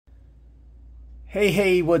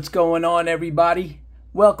Hey, what's going on, everybody?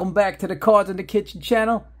 Welcome back to the Cards in the Kitchen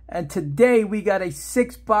channel. And today we got a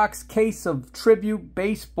 6-box case of Tribute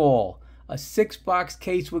Baseball. A 6-box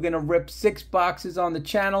case. We're going to rip 6 boxes on the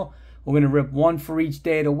channel. We're going to rip one for each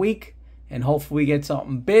day of the week. And hopefully we get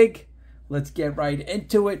something big. Let's get right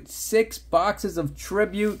into it. 6 boxes of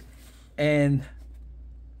Tribute. And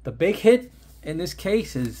the big hit in this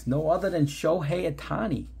case is no other than Shohei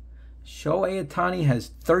Ohtani. Shohei Ohtani has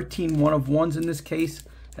 13 one-of-ones in this case,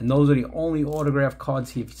 and those are the only autograph cards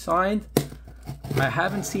he's signed. I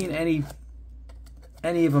haven't seen any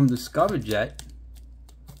of them discovered yet.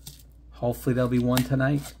 Hopefully there'll be one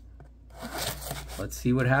tonight. Let's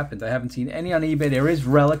see what happens. I haven't seen any on eBay. There is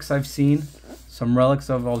relics I've seen. Some relics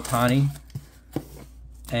of Ohtani.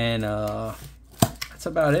 And that's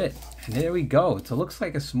about it. And there we go. It looks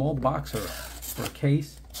like a small box for a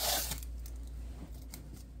case.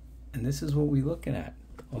 And this is what we're looking at.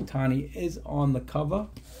 Ohtani is on the cover.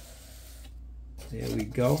 There we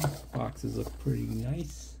go. Boxes look pretty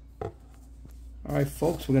nice. All right,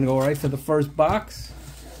 folks, we're going to go right to the first box.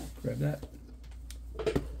 Grab that.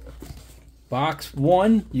 Box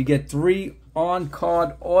 1, you get 3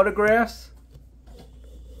 on-card autographs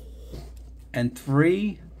and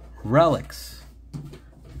 3 relics.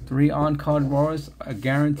 3 on-card raws, a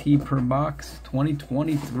guarantee per box.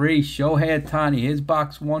 2023 Shohei Ohtani. Here's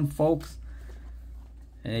box 1, folks.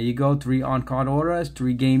 And there you go. 3 on-card autographs,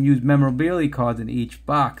 3 game-used memorabilia cards in each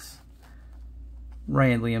box.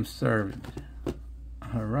 Randomly inserted.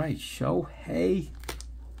 All right, Shohei.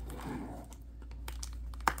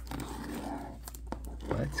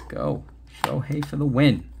 Let's go. Shohei for the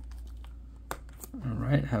win. All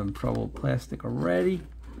right, having trouble with plastic already.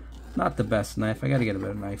 Not the best knife. I got to get a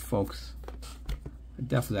better knife, folks.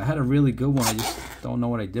 I had a really good one. I just don't know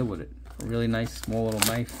what I did with it. A really nice small little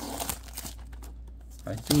knife.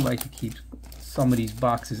 I do like to keep some of these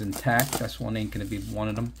boxes intact. This one ain't going to be one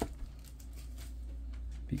of them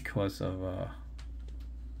because of the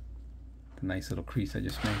nice little crease I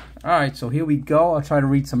just made. Alright, so here we go. I'll try to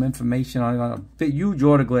read some information on a big, huge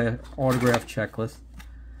autograph checklist.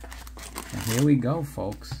 And here we go,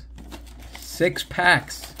 folks. 6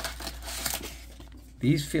 packs.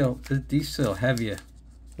 These feel heavier.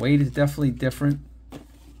 Weight is definitely different.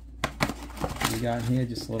 We got here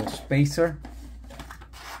just a little spacer.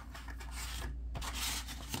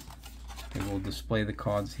 And we'll display the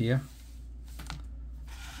cards here.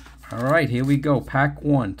 All right, here we go. Pack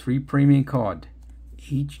 1, 3 premium card.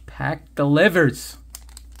 Each pack delivers.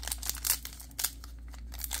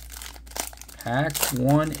 Pack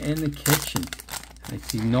 1 in the kitchen. I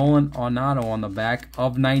see Nolan Arenado on the back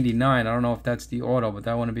of 99. I don't know if that's the auto, but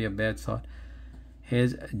that wouldn't be a bad start.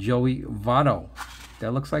 Here's Joey Votto.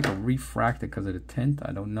 That looks like a refractor because of the tint.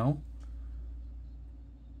 I don't know.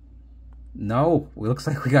 No, it looks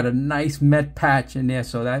like we got a nice Met patch in there,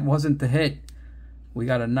 so that wasn't the hit. We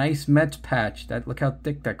got a nice Mets patch. Look how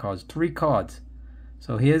thick that card's. 3 cards.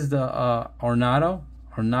 So here's the Arenado.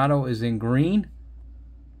 Arenado is in green.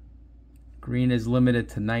 Green is limited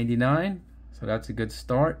to 99. So that's a good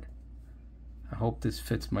start. I hope this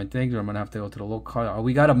fits my things, or I'm going to have to go to the local card. Oh,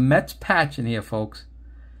 we got a Mets patch in here, folks.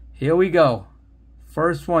 Here we go.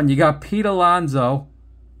 First one, you got Pete Alonso.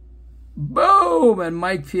 Boom! And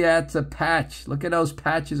Mike Piazza patch. Look at those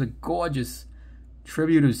patches. Are gorgeous.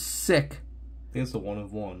 Tribute is sick. I think it's a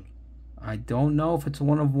 1-of-1. I don't know if it's a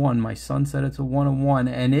 1-of-1. My son said it's a 1-of-1.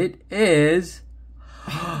 And it is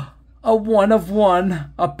a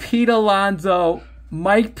 1-of-1. A Pete Alonso.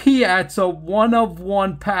 Mike Piazza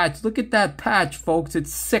 1-of-1 patch. Look at that patch, folks.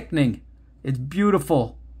 It's sickening. It's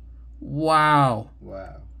beautiful. Wow.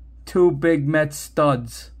 Wow. 2 big Met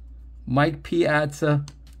studs. Mike Piazza.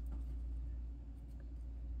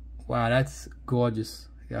 Wow, that's gorgeous.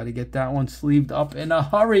 Got to get that one sleeved up in a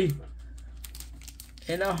hurry.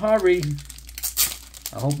 In a hurry.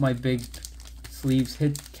 I hope my big sleeves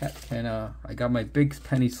I got my big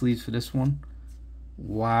penny sleeves for this one.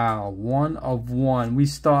 Wow, 1-of-1. We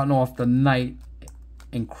starting off the night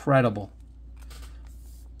incredible.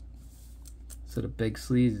 So the big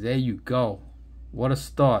sleeves, there you go. What a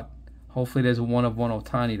start. Hopefully there's a 1-of-1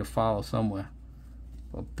 Ohtani to follow somewhere.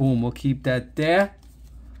 But boom, we'll keep that there.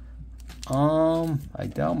 I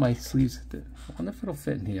doubt my sleeves. I wonder if it'll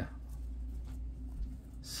fit in here.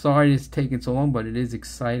 Sorry it's taking so long, but it is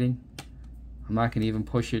exciting. I'm not gonna even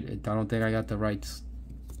push it. I don't think I got the right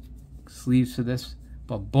sleeves for this.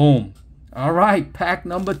 But boom. All right, pack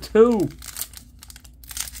number 2.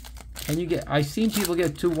 Can you get? I've seen people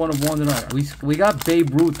get 2 1-of-1 tonight. We got Babe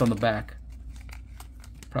Ruth on the back.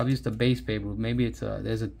 Probably just a base Babe Ruth. Maybe it's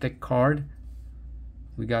there's a thick card.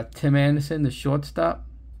 We got Tim Anderson, the shortstop.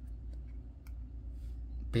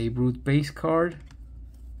 Babe Ruth base card.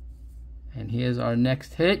 And here's our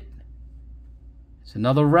next hit. It's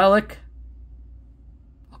another relic.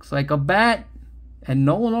 Looks like a bat. And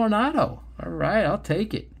Nolan Arenado. All right, I'll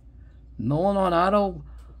take it. Nolan Arenado,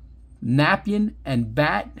 napkin and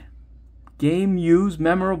bat. Game used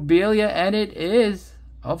memorabilia. And it is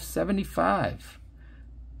of 75.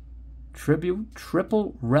 Tribute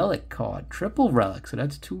triple relic card. Triple relic. So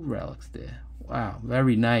that's 2 relics there. Wow,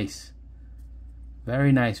 very nice.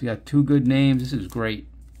 Very nice. We got 2 good names. This is great.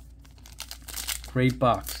 Great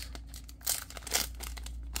box.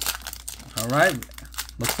 All right.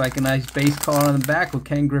 Looks like a nice base card on the back with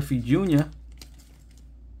Ken Griffey Jr.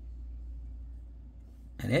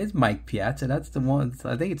 And there's Mike Piazza. That's the one.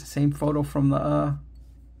 I think it's the same photo from the...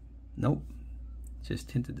 Nope. Just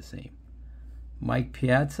tinted the same. Mike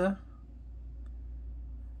Piazza.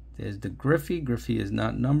 There's the Griffey. Griffey is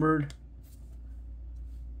not numbered.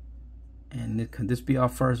 And could this be our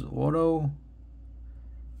first auto?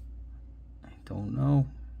 I don't know.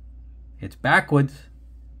 It's backwards.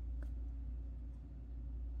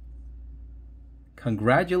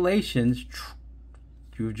 Congratulations.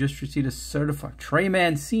 You've just received a certified Trey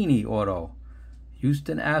Mancini auto.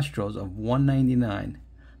 Houston Astros of 199.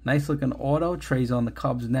 Nice looking auto. Trey's on the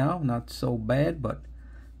Cubs now. Not so bad, but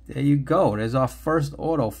there you go. There's our first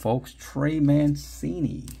auto, folks. Trey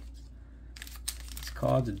Mancini. These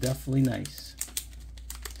cards are definitely nice.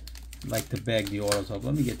 I'd like to bag the autos up.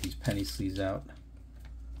 Let me get these penny sleeves out.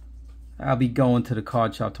 I'll be going to the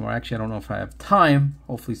card shop tomorrow. Actually, I don't know if I have time.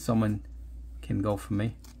 Hopefully someone can go for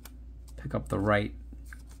me. Pick up the right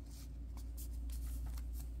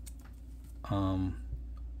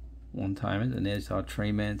one timers, and there's our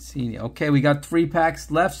Trey Mancini. Okay, we got 3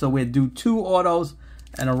 packs left, so we'll do 2 autos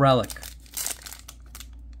and a relic.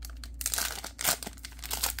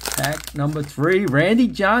 Pack number 3, Randy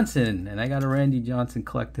Johnson, and I got a Randy Johnson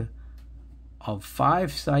collector of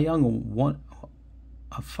 5 Cy Young, won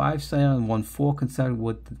 4 consecutive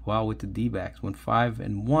with the D-backs. Went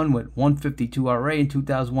 5-1 with 152 RA in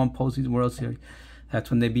 2001 postseason World Series. That's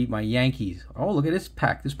when they beat my Yankees. Oh, look at this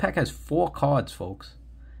pack. This pack has 4 cards, folks.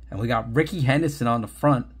 And we got Ricky Henderson on the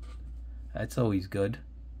front. That's always good.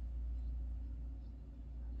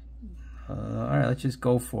 All right, let's just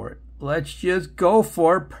go for it. Let's just go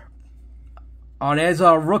for it. Oh, there's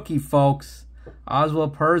our rookie, folks.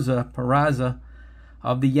 Oswald Peraza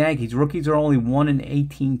of the Yankees. Rookies are only 1 in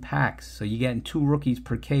 18 packs. So you're getting 2 rookies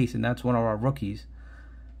per case, and that's one of our rookies.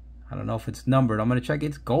 I don't know if it's numbered. I'm going to check.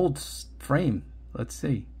 It's gold frame. Let's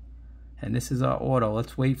see. And this is our auto.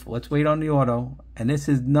 Let's wait on the auto. And this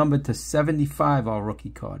is numbered to 75, our rookie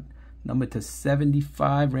card. Numbered to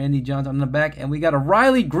 75, Randy Johnson on the back. And we got a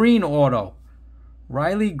Riley Green auto.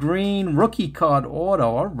 Riley Green rookie card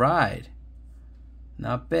auto. All right.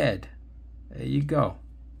 Not bad. There you go.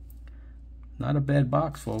 Not a bad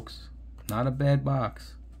box, folks. Not a bad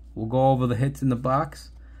box. We'll go over the hits in the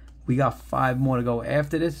box. We got 5 more to go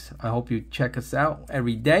after this. I hope you check us out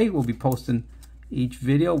every day. We'll be posting each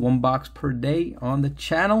video, 1 box per day on the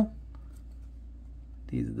channel.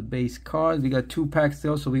 These are the base cards. We got 2 packs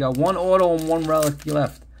still, so we got 1 auto and 1 relic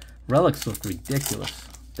left. Relics look ridiculous.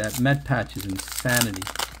 That Met patch is insanity.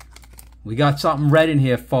 We got something red in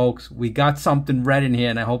here, folks. We got something red in here,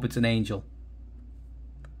 and I hope it's an angel.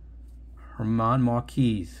 Herman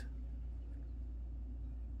Marquez.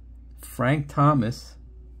 Frank Thomas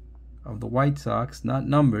of the White Sox, not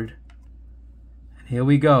numbered. And here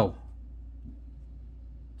we go.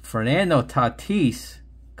 Fernando Tatis.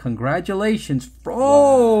 Congratulations.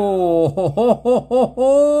 Oh,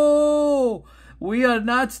 we are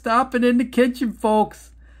not stopping in the kitchen, folks.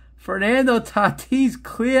 Fernando Tatis,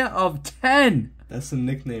 clear of 10. That's a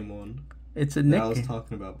nickname one. It's a that nickname. I was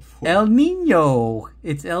talking about before. El Nino.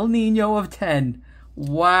 It's El Nino of 10.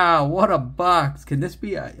 Wow, what a box. Can this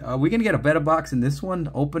be? Are we going to get a better box than this one?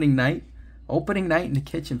 Opening night? Opening night in the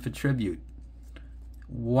kitchen for tribute.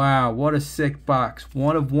 Wow, what a sick box.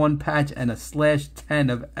 1 of 1 patch and a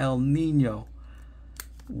 /10 of El Nino.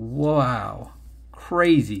 Wow.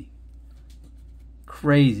 Crazy.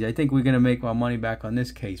 Crazy. I think we're going to make our money back on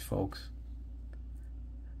this case, folks.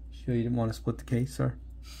 Sure you didn't want to split the case, sir?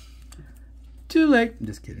 Too late. I'm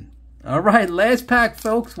just kidding. All right, last pack,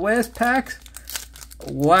 folks. Last pack.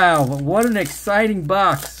 Wow, what an exciting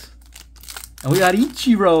box. And we got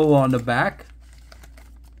Ichiro on the back.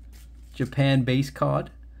 Japan base card.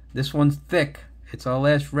 This one's thick. It's our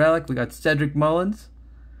last relic. We got Cedric Mullins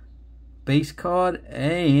base card,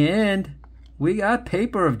 and we got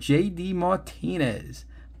paper of J.D. Martinez,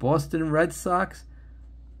 Boston Red Sox,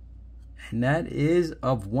 and that is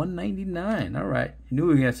of 199. All right, you knew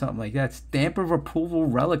we got something like that. Stamp of approval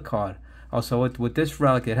relic card. Also, with this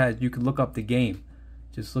relic, you can look up the game.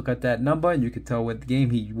 Just look at that number, and you can tell what game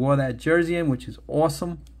he wore that jersey in, which is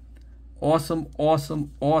awesome. Awesome,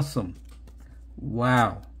 awesome, awesome.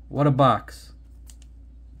 Wow. What a box.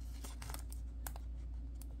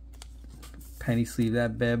 Penny sleeve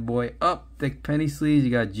that bad boy up. Thick penny sleeves.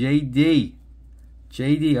 You got JD.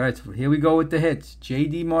 JD. All right, so here we go with the hits.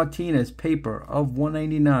 JD Martinez, paper of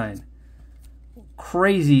 199.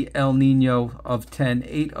 Crazy El Nino of 10.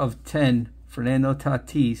 8 of 10. Fernando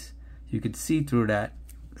Tatis. You could see through that.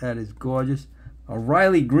 That is gorgeous. A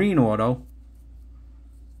Riley Green auto.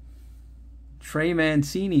 Trey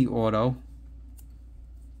Mancini auto.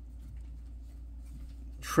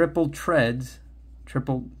 Triple treads.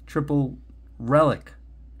 Triple relic.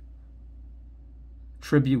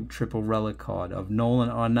 Tribute triple relic card of Nolan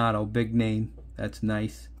Arenado. Big name. That's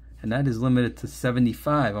nice. And that is limited to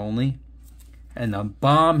 75 only. And a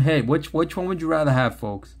bomb hit. Which one would you rather have,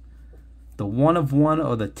 folks? The 1 of 1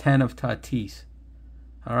 or the 10 of Tatis?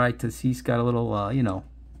 Alright, Tatis got a little, you know,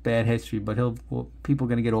 bad history, but people are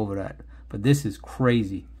going to get over that. But this is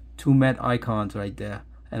crazy. 2 Met icons right there.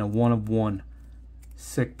 And a 1 of 1.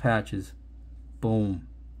 Sick patches. Boom.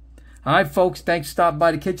 Alright, folks. Thanks for stopping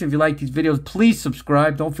by the kitchen. If you like these videos, please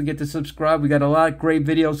subscribe. Don't forget to subscribe. We got a lot of great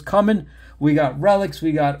videos coming. We got relics.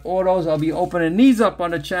 We got autos. I'll be opening these up on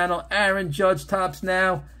the channel. Aaron Judge tops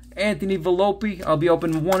now. Anthony Volpe. I'll be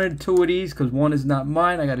opening 1 and 2 of these because 1 is not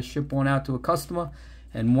mine. I got to ship 1 out to a customer.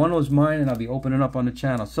 And 1 was mine, and I'll be opening up on the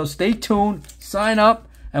channel. So stay tuned. Sign up.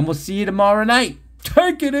 And we'll see you tomorrow night.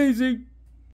 Take it easy.